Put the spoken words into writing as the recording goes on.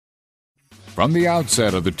From the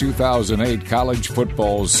outset of the 2008 college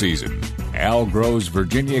football season, Al Groh's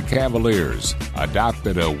Virginia Cavaliers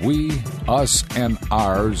adopted a we, us, and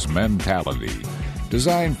ours mentality,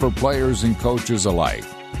 designed for players and coaches alike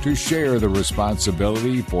to share the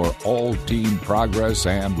responsibility for all team progress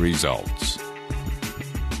and results.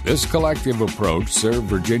 This collective approach served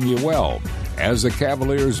Virginia well, as the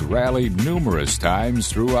Cavaliers rallied numerous times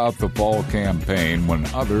throughout the fall campaign when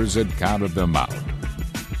others had counted them out.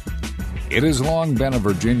 It has long been a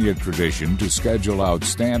Virginia tradition to schedule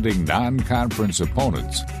outstanding non-conference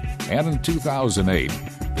opponents, and in 2008,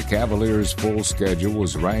 the Cavaliers' full schedule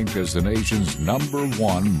was ranked as the nation's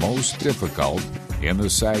 #1 most difficult in the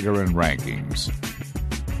Sagarin rankings.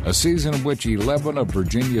 A season in which 11 of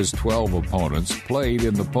Virginia's 12 opponents played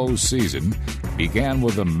in the postseason began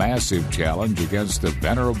with a massive challenge against the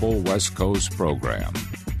venerable West Coast program.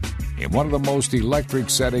 In one of the most electric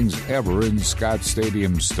settings ever in Scott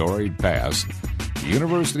Stadium's storied past, the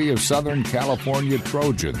University of Southern California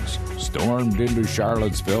Trojans stormed into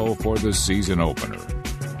Charlottesville for the season opener.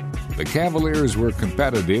 The Cavaliers were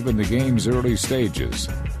competitive in the game's early stages,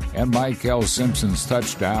 and Michael Simpson's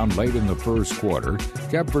touchdown late in the first quarter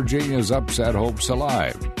kept Virginia's upset hopes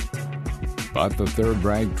alive. But the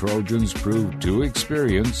third-ranked Trojans proved too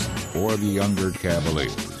experienced for the younger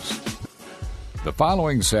Cavaliers. The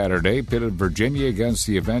following Saturday pitted Virginia against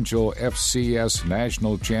the eventual FCS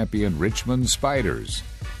national champion Richmond Spiders.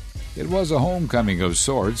 It was a homecoming of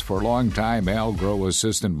sorts for longtime Al Groh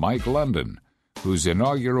assistant Mike London, whose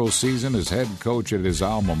inaugural season as head coach at his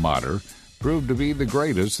alma mater proved to be the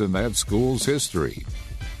greatest in that school's history.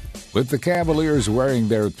 With the Cavaliers wearing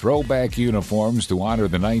their throwback uniforms to honor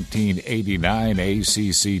the 1989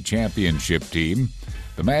 ACC championship team,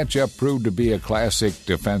 the matchup proved to be a classic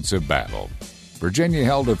defensive battle. Virginia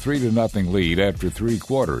held a 3-0 lead after 3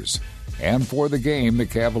 quarters, and for the game, the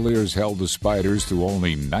Cavaliers held the Spiders to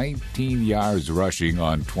only 19 yards rushing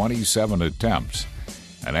on 27 attempts,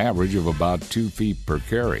 an average of about 2 feet per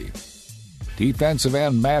carry. Defensive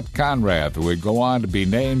end Matt Conrath, who would go on to be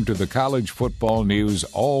named to the College Football News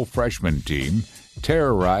All-Freshman team,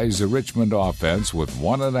 terrorized the Richmond offense with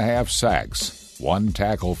 1.5 sacks, 1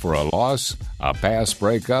 tackle for a loss, a pass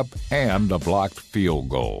breakup, and a blocked field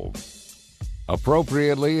goal.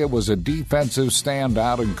 Appropriately, it was a defensive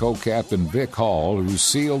standout in co-captain Vic Hall who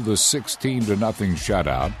sealed the 16-0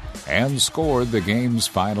 shutout and scored the game's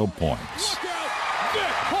final points. Look out! Vic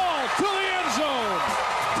Hall to the end zone!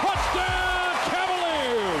 Touchdown,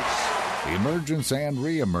 Cavaliers! The emergence and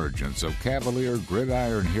re-emergence of Cavalier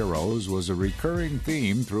gridiron heroes was a recurring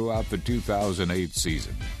theme throughout the 2008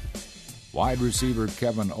 season. Wide receiver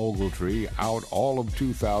Kevin Ogletree, out all of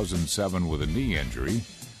 2007 with a knee injury,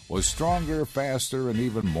 was stronger, faster, and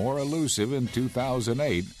even more elusive in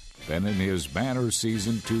 2008 than in his banner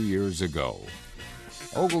season 2 years ago.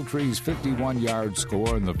 Ogletree's 51-yard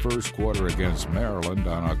score in the first quarter against Maryland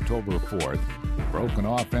on October 4th broke an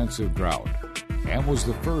offensive drought and was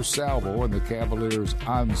the first salvo in the Cavaliers'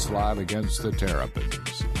 onslaught against the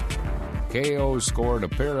Terrapins. KO scored a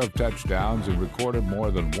pair of touchdowns and recorded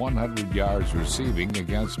more than 100 yards receiving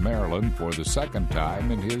against Maryland for the second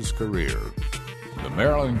time in his career. The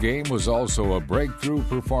Maryland game was also a breakthrough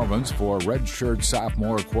performance for redshirt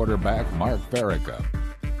sophomore quarterback Mark Varica.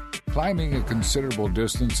 Climbing a considerable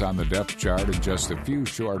distance on the depth chart in just a few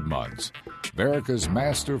short months, Varica's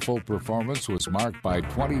masterful performance was marked by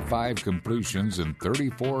 25 completions and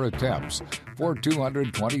 34 attempts for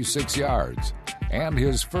 226 yards, and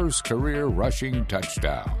his first career rushing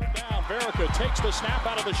touchdown. Now Varica takes the snap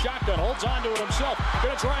out of the shotgun, holds on to it himself,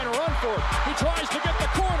 going to try and run for it. He tries to get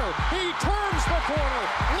the corner. He turns the corner,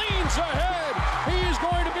 leans ahead. He is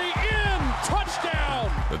going to be in.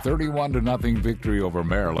 Touchdown! The 31-0 victory over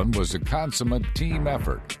Maryland was a consummate team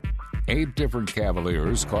effort. 8 different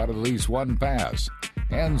Cavaliers caught at least 1 pass,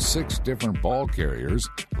 and 6 different ball carriers,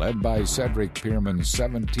 led by Cedric Pierman's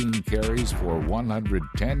 17 carries for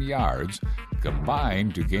 110 yards,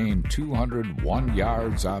 combined to gain 201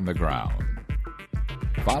 yards on the ground.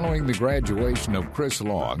 Following the graduation of Chris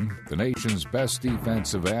Long, the nation's best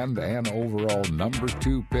defensive end and overall number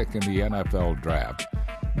 2 pick in the NFL draft,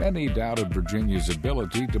 many doubted Virginia's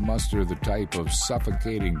ability to muster the type of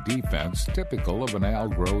suffocating defense typical of an Al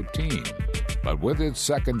Groh team. But with its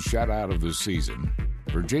second shutout of the season,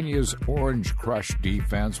 Virginia's Orange Crush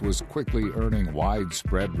defense was quickly earning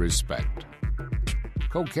widespread respect.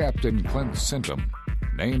 Co-captain Clint Sintum,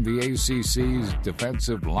 named the ACC's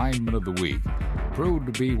Defensive Lineman of the Week,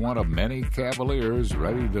 proved to be one of many Cavaliers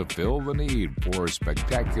ready to fill the need for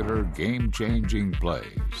spectacular, game-changing plays.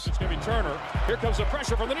 It's going to be Turner. Here comes the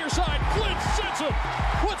pressure from the near side. Clint Sintum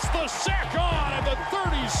puts the sack on at the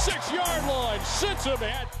 36-yard line. and sits him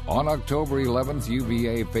at. On October 11th,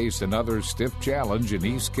 UVA faced another stiff challenge in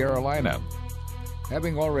East Carolina.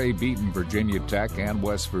 Having already beaten Virginia Tech and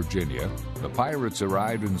West Virginia, the Pirates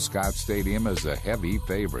arrived in Scott Stadium as the heavy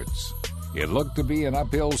favorites. It looked to be an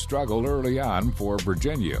uphill struggle early on for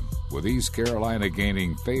Virginia, with East Carolina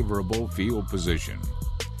gaining favorable field position.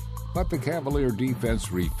 But the Cavalier defense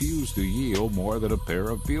refused to yield more than a pair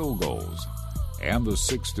of field goals, and the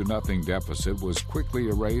 6-0 deficit was quickly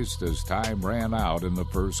erased as time ran out in the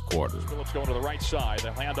first quarter. Phillips going to the right side. They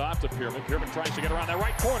hand off to Pierman. Pierman tries to get around that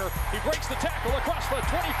right corner. He breaks the tackle across the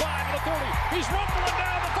 25 and the 30. He's rumbling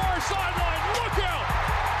down the far sideline. Look out!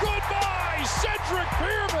 Goodbye! Cedric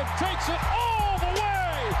Pierman takes it all the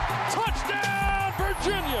way. Touchdown,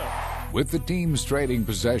 Virginia! With the teams trading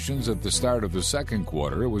possessions at the start of the second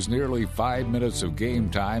quarter, it was nearly 5 minutes of game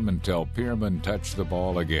time until Pierman touched the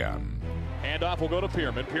ball again. Handoff will go to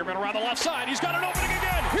Pierman. Pierman around the left side. He's got an opening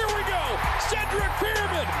again. Here we go. Cedric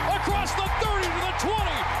Pierman across the 30 to the 20.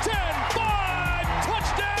 10, 5.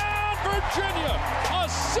 Touchdown, Virginia. A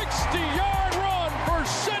 60-yard run for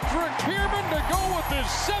Cedric Pierman to go with his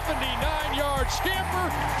 79-yard scamper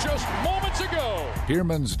just moments ago.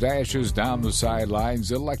 Pierman's dashes down the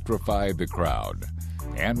sidelines electrified the crowd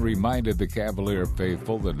and reminded the Cavalier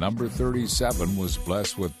faithful that number 37 was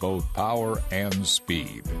blessed with both power and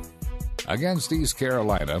speed. Against East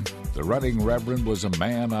Carolina, the running Reverend was a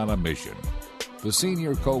man on a mission. The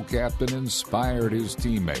senior co-captain inspired his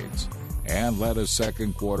teammates and led a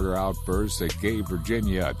second quarter outburst that gave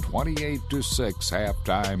Virginia a 28-6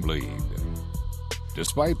 halftime lead.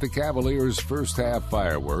 Despite the Cavaliers' first half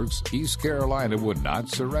fireworks, East Carolina would not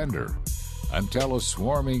surrender until a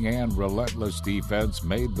swarming and relentless defense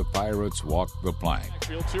made the Pirates walk the plank.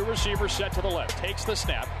 Field two receivers set to the left. Takes the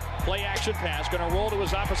snap. Play action pass. Going to roll to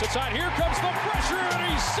his opposite side. Here comes the pressure,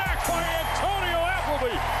 and he's sacked by Antonio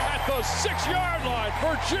Appleby at the 6-yard line.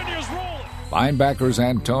 Virginia's rolling. Linebackers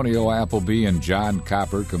Antonio Appleby and John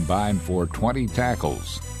Copper combined for 20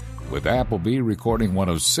 tackles, with Appleby recording one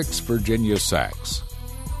of 6 Virginia sacks.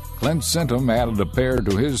 Clint Sintum added a pair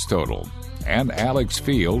to his total, and Alex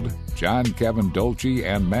Field, John Kevin Dolce,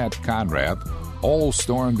 and Matt Conrath all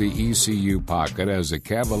stormed the ECU pocket as the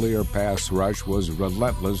Cavalier pass rush was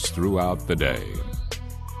relentless throughout the day.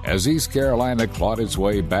 As East Carolina clawed its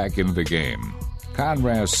way back into the game,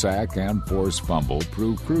 Conrath's sack and forced fumble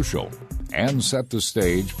proved crucial and set the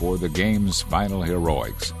stage for the game's final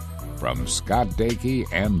heroics from Scott Dakey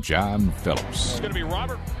and John Phillips. It's going to be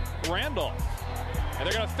Robert Randolph, and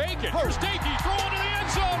they're going to fake it. Here's Dakey throwing to the end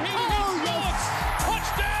zone. He Phillips.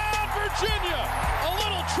 Touchdown, Virginia. A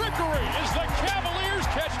little trickery as the Cavaliers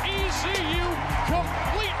catch ECU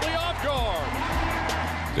completely off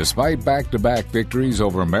guard. Despite back-to-back victories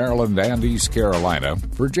over Maryland and East Carolina,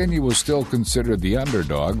 Virginia was still considered the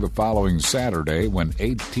underdog the following Saturday when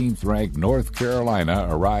 18th-ranked North Carolina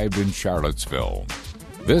arrived in Charlottesville.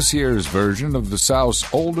 This year's version of the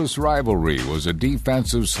South's oldest rivalry was a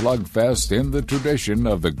defensive slugfest in the tradition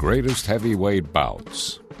of the greatest heavyweight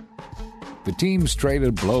bouts. The teams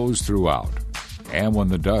traded blows throughout, and when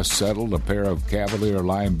the dust settled, a pair of Cavalier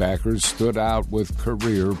linebackers stood out with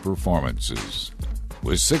career performances.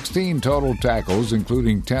 With 16 total tackles,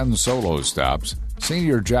 including 10 solo stops,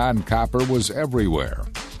 senior John Copper was everywhere,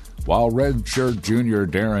 while redshirt junior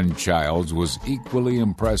Darren Childs was equally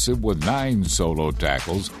impressive with 9 solo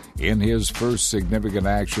tackles in his first significant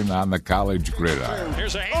action on the college gridiron.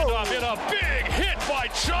 Here's a handoff and a big hit by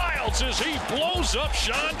Childs as he blows up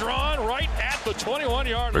Chandron right at the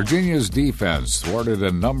 21-yard line. Virginia's defense thwarted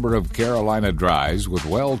a number of Carolina drives with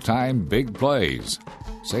well-timed big plays.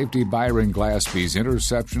 Safety Byron Glaspie's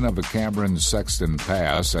interception of a Cameron Sexton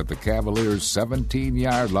pass at the Cavaliers'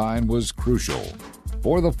 17-yard line was crucial.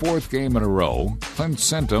 For the fourth game in a row, Clint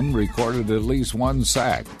Sintum recorded at least 1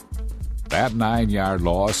 sack. That 9-yard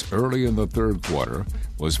loss early in the third quarter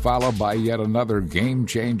was followed by yet another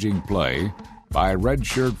game-changing play by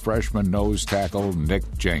redshirt freshman nose tackle Nick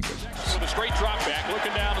Jenkins. With a straight drop back,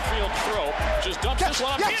 looking down the field, throw, just dumps this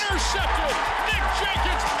one up, intercepted. Nick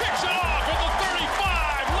Jenkins picks it off at the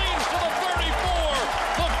 35, leans to the 34.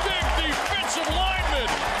 The big defensive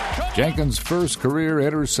lineman. Jenkins' first career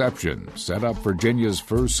interception set up Virginia's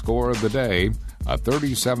first score of the day, a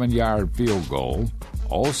 37-yard field goal,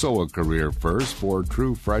 also a career first for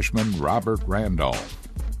true freshman Robert Randolph.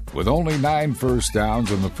 With only 9 first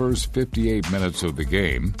downs in the first 58 minutes of the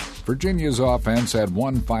game, Virginia's offense had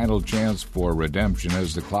one final chance for redemption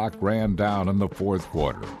as the clock ran down in the fourth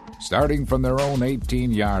quarter. Starting from their own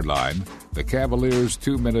 18-yard line, the Cavaliers'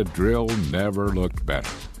 2-minute drill never looked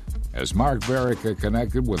better, as Mark Verica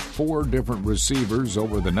connected with 4 different receivers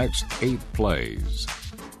over the next 8 plays.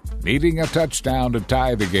 Needing a touchdown to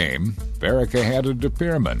tie the game, Verica handed to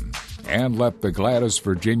Pearman and let the Gladys,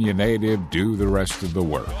 Virginia native do the rest of the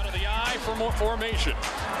work. Going to the eye for more formation.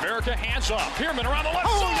 Verica hands off. Pearman around the left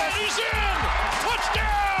side. He's in!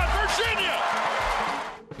 Touchdown,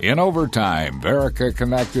 Virginia! In overtime, Verica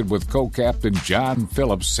connected with co-captain John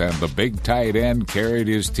Phillips, and the big tight end carried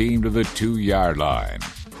his team to the 2-yard line.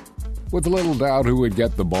 With little doubt who would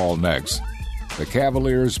get the ball next, the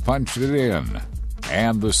Cavaliers punched it in,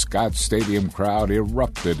 and the Scott Stadium crowd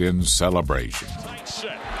erupted in celebration. Tight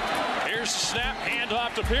set. Here's the snap, hand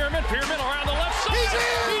off to Pearman. Pearman around the left side. He's in!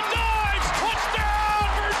 He dives! Touchdown,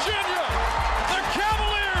 Virginia! The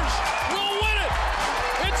Cavaliers will win it!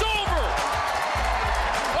 It's over!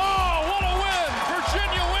 Oh, what a win!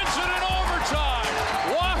 Virginia wins it in overtime!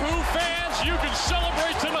 Wahoo fans, you can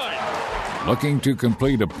celebrate tonight! Looking to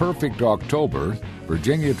complete a perfect October,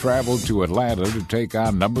 Virginia traveled to Atlanta to take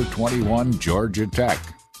on number 21 Georgia Tech.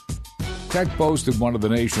 Tech boasted one of the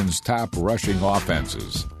nation's top rushing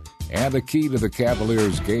offenses, and a key to the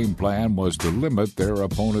Cavaliers' game plan was to limit their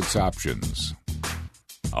opponent's options.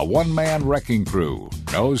 A one-man wrecking crew,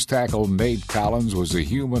 nose tackle Nate Collins was a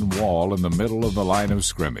human wall in the middle of the line of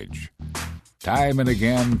scrimmage. Time and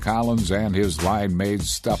again, Collins and his line mates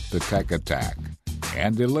stuffed the Tech attack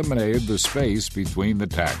and eliminated the space between the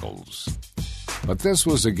tackles. But this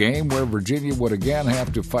was a game where Virginia would again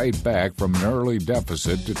have to fight back from an early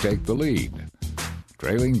deficit to take the lead.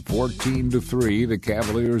 Trailing 14-3, the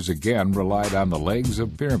Cavaliers again relied on the legs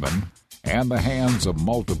of Pearman and the hands of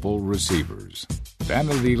multiple receivers. Then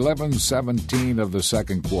at 11:17 of the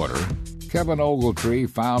second quarter, Kevin Ogletree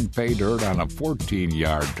found pay dirt on a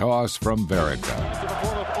 14-yard toss from Verica. To the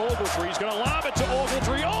form of Ogletree. He's going to lob it to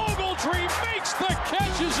Ogletree. Ogletree makes the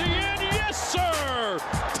catch. Is he in? Yes, sir!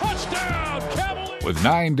 Touchdown, Cavaliers! With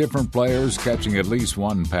 9 different players catching at least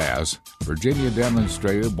one pass, Virginia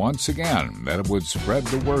demonstrated once again that it would spread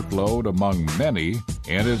the workload among many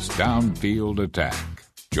in its downfield attack.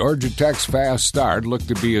 Georgia Tech's fast start looked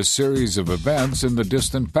to be a series of events in the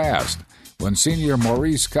distant past, when senior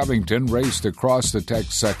Maurice Covington raced across the Tech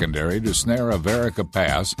secondary to snare a Verica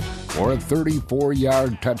pass for a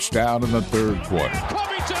 34-yard touchdown in the third quarter.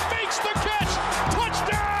 Covington makes the catch!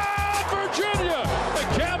 Touchdown, Virginia! The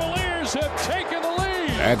Cavaliers have taken the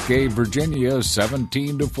lead! That gave Virginia a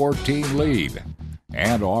 17-14 lead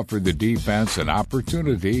and offered the defense an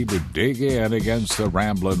opportunity to dig in against the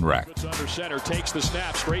Ramblin' Wreck. It's under center, takes the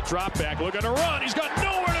snap, straight drop back, looking to run. He's got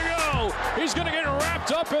nowhere to go! He's going to get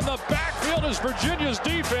wrapped up in the backfield as Virginia's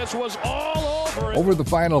defense was all over it. Over the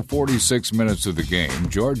final 46 minutes of the game,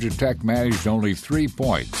 Georgia Tech managed only 3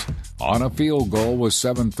 points on a field goal with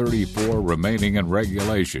 7:34 remaining in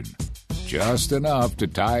regulation, just enough to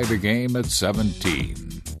tie the game at 17.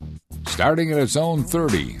 Starting at its own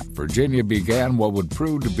 30, Virginia began what would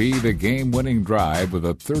prove to be the game-winning drive with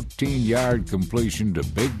a 13-yard completion to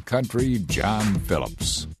big country John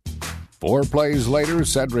Phillips. 4 plays later,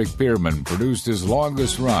 Cedric Pearman produced his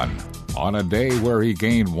longest run on a day where he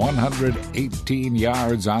gained 118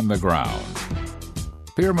 yards on the ground.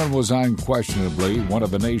 Pearman was unquestionably one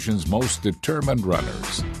of the nation's most determined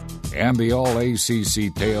runners, and the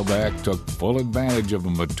All-ACC tailback took full advantage of a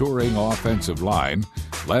maturing offensive line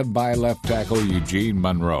led by left tackle Eugene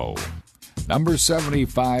Monroe. Number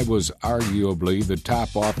 75 was arguably the top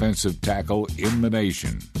offensive tackle in the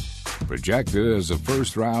nation. Projected as a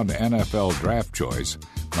first-round NFL draft choice,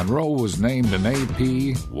 Monroe was named an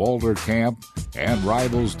AP, Walter Camp, and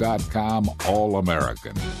Rivals.com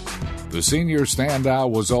All-American. The senior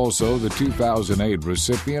standout was also the 2008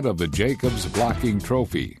 recipient of the Jacobs Blocking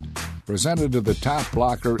Trophy, presented to the top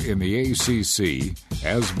blocker in the ACC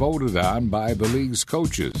as voted on by the league's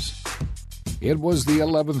coaches. It was the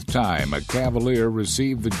 11th time a Cavalier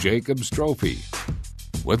received the Jacobs Trophy.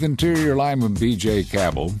 With interior lineman B.J.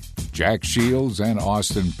 Cabell, Jack Shields, and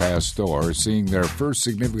Austin Pastor seeing their first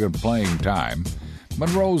significant playing time,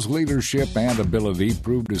 Monroe's leadership and ability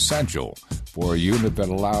proved essential for a unit that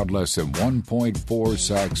allowed less than 1.4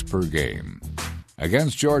 sacks per game.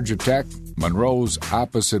 Against Georgia Tech, Monroe's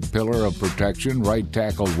opposite pillar of protection, right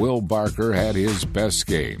tackle Will Barker, had his best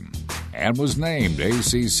game and was named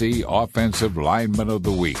ACC Offensive Lineman of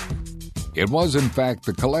the Week. It was, in fact,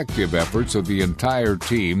 the collective efforts of the entire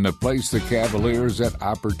team that placed the Cavaliers at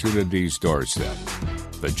opportunity's doorstep.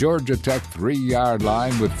 The Georgia Tech 3-yard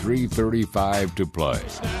line with 3:35 to play.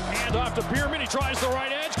 Hand off to Pearman. He tries the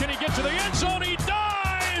right edge. Can he get to the end zone? He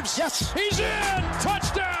dives! Yes! He's in!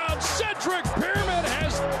 Touchdown! Cedric Pearman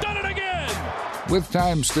has done it again! With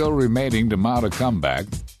time still remaining to mount a comeback,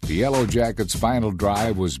 the Yellow Jackets' final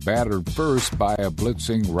drive was battered first by a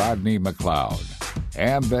blitzing Rodney McLeod.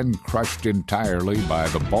 and then crushed entirely by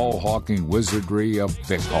the ball-hawking wizardry of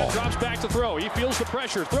Vic Hall. Drops back to throw. He feels the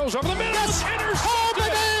pressure. Throws over the middle.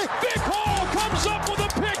 Intercepted. Vic Hall comes up with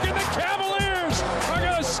a pick, and the Cavaliers are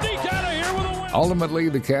going to sneak out of here with a win. Ultimately,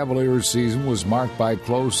 the Cavaliers' season was marked by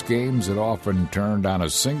close games that often turned on a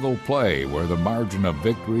single play where the margin of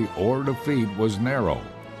victory or defeat was narrow.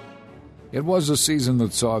 It was a season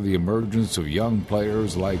that saw the emergence of young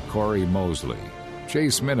players like Corey Mosley,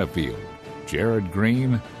 Chase Minifield, Jared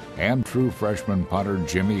Green, and true freshman punter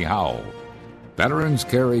Jimmy Howell. Veterans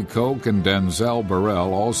Kerry Koch and Denzel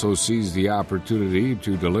Burrell also seized the opportunity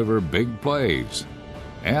to deliver big plays.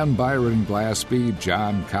 And Byron Glassby,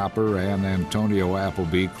 John Copper, and Antonio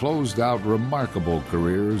Appleby closed out remarkable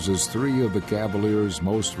careers as three of the Cavaliers'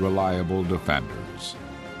 most reliable defenders.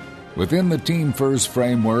 Within the team-first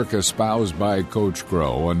framework espoused by Coach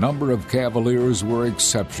Groh, a number of Cavaliers were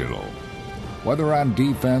exceptional. Whether on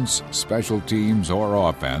defense, special teams, or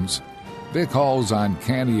offense, Vic Hall's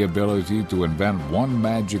uncanny ability to invent one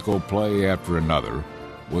magical play after another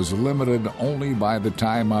was limited only by the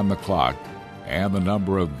time on the clock and the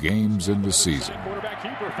number of games in the season. Quarterback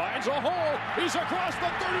keeper finds a hole. He's across the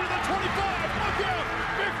 30 to the 25. Look out!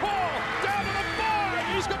 Vic Hall down to the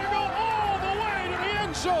 5. He's going to go all the way to the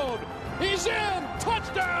end zone. He's in.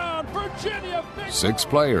 Touchdown, Virginia. Six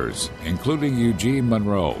players, including Eugene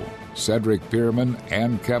Monroe, Cedric Pierman,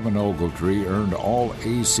 and Kevin Ogletree, earned all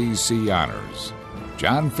ACC honors.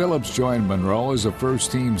 John Phillips joined Monroe as a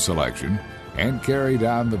first-team selection and carried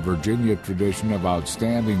on the Virginia tradition of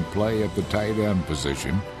outstanding play at the tight end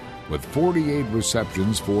position with 48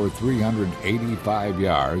 receptions for 385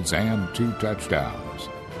 yards and 2 touchdowns.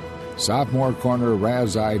 Sophomore corner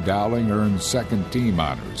Razai Dowling earned second-team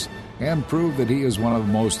honors and proved that he is one of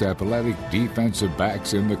the most athletic defensive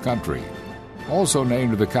backs in the country. Also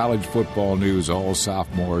named to the College Football News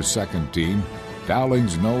All-Sophomore Second Team,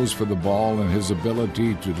 Dowling's nose for the ball and his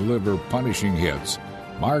ability to deliver punishing hits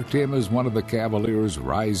marked him as one of the Cavaliers'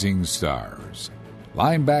 rising stars.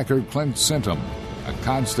 Linebacker Clint Sintum, a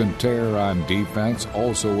constant terror on defense,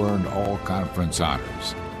 also earned all-conference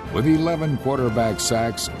honors. With 11 quarterback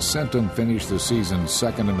sacks, Sintum finished the season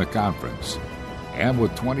second in the conference. And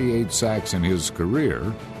with 28 sacks in his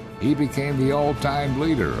career, he became the all-time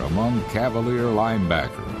leader among Cavalier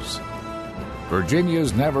linebackers.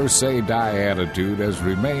 Virginia's never-say-die attitude has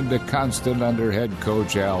remained a constant under head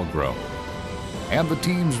coach Al Groh, and the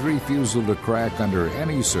team's refusal to crack under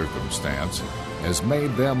any circumstance has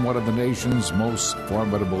made them one of the nation's most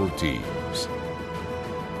formidable teams.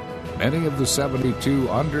 Many of the 72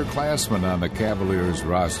 underclassmen on the Cavaliers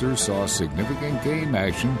roster saw significant game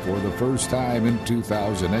action for the first time in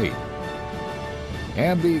 2008.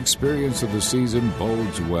 And the experience of the season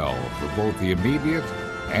bodes well for both the immediate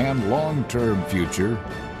and long-term future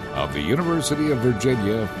of the University of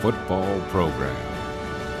Virginia football program.